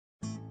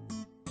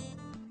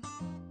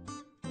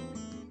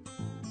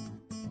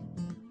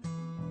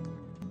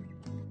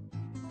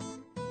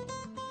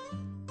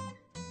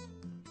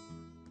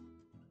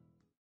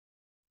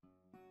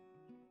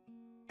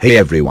Hey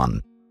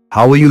everyone.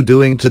 How are you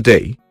doing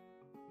today?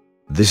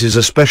 This is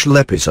a special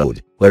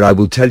episode where I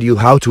will tell you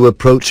how to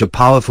approach a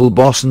powerful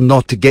boss and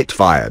not to get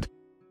fired.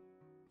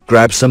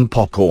 Grab some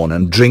popcorn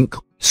and drink,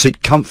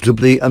 sit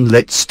comfortably and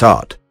let's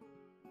start.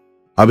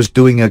 I was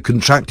doing a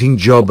contracting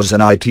job as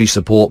an IT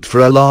support for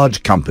a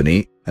large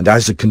company, and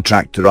as a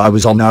contractor I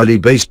was on hourly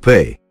based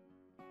pay.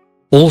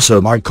 Also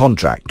my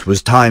contract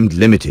was timed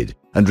limited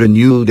and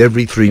renewed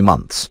every 3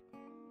 months.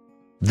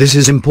 This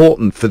is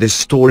important for this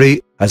story,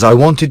 as I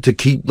wanted to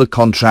keep the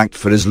contract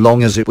for as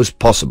long as it was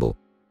possible.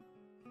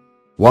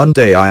 One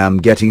day I am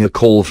getting a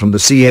call from the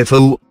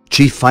CFO,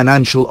 Chief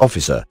Financial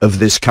Officer of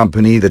this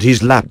company, that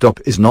his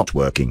laptop is not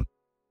working.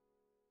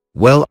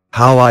 Well,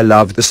 how I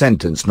love the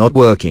sentence "not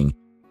working."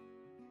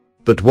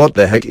 But what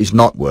the heck is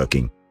not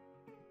working?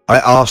 I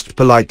asked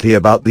politely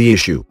about the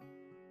issue.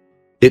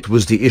 It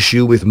was the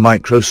issue with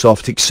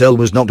Microsoft Excel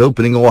was not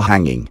opening or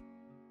hanging.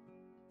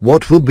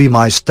 What will be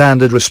my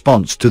standard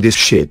response to this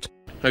shit?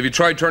 Have you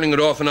tried turning it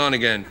off and on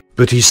again?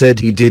 But he said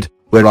he did,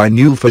 where I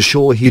knew for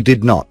sure he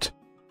did not.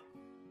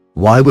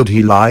 Why would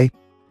he lie?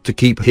 To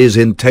keep his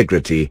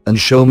integrity and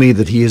show me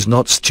that he is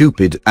not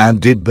stupid and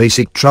did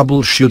basic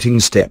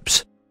troubleshooting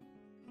steps.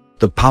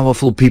 The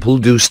powerful people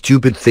do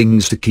stupid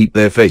things to keep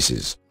their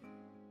faces.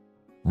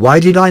 Why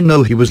did I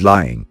know he was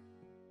lying?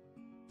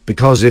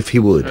 Because if he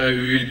would... Have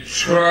you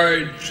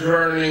tried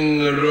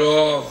turning it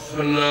off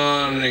and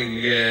on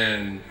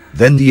again?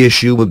 Then the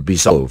issue would be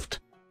solved.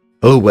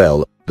 Oh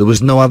well, there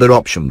was no other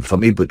option for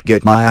me but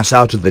get my ass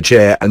out of the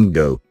chair and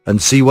go and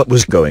see what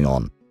was going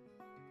on.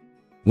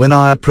 When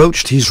I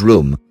approached his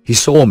room, he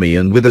saw me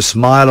and with a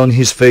smile on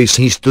his face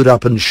he stood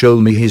up and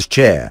showed me his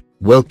chair,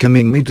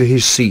 welcoming me to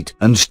his seat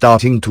and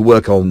starting to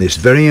work on this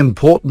very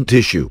important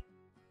issue.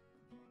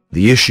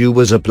 The issue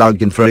was a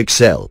plugin for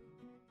Excel.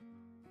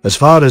 As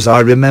far as I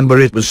remember,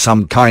 it was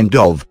some kind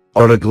of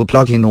Oracle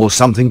plugin or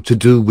something to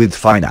do with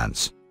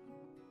finance.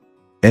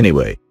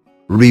 Anyway,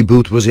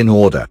 reboot was in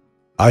order.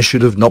 I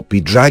should have not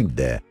be dragged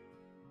there.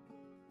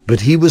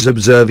 But he was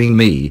observing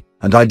me,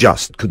 and I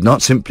just could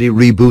not simply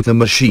reboot the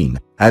machine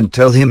and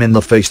tell him in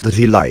the face that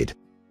he lied.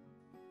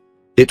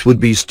 It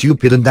would be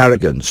stupid and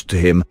arrogant to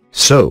him,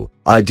 so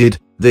I did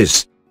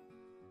this.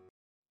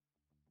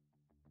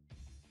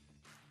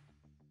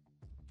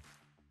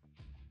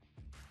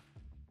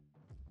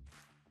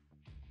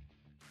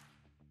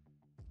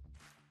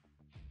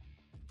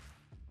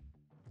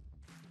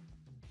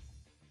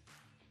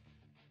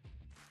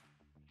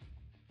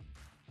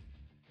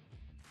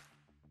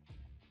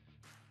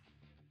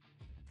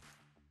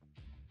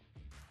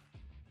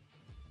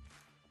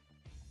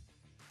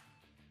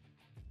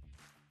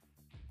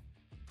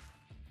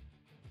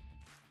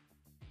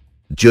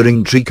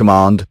 During tree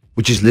command,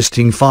 which is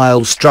listing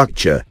file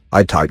structure,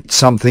 I typed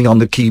something on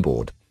the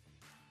keyboard.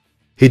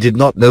 He did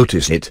not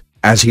notice it,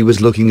 as he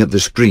was looking at the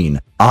screen,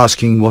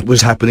 asking what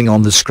was happening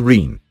on the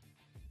screen.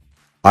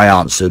 I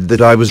answered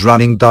that I was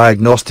running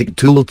diagnostic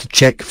tool to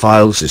check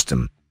file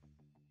system.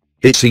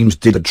 It seems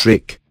did a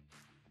trick.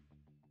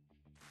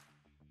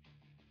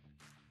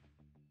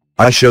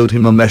 I showed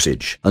him a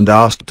message and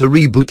asked to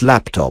reboot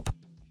laptop.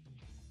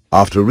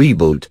 After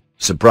reboot,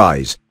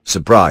 surprise,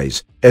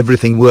 surprise,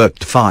 everything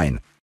worked fine.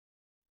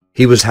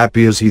 He was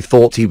happy as he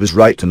thought he was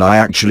right and I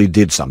actually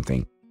did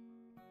something.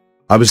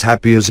 I was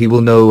happy as he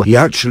will know he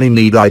actually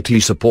need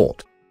IT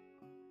support.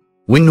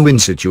 Win-win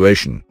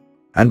situation.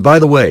 And by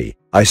the way,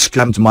 I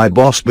scammed my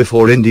boss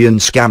before Indian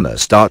scammers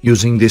start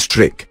using this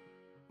trick.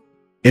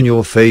 In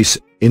your face,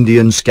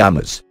 Indian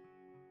scammers.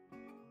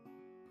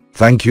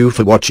 Thank you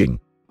for watching.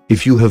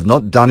 If you have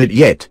not done it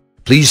yet,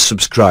 please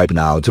subscribe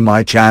now to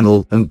my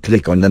channel and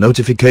click on the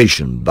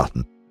notification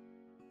button.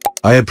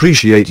 I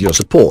appreciate your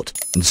support,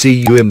 and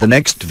see you in the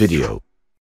next video.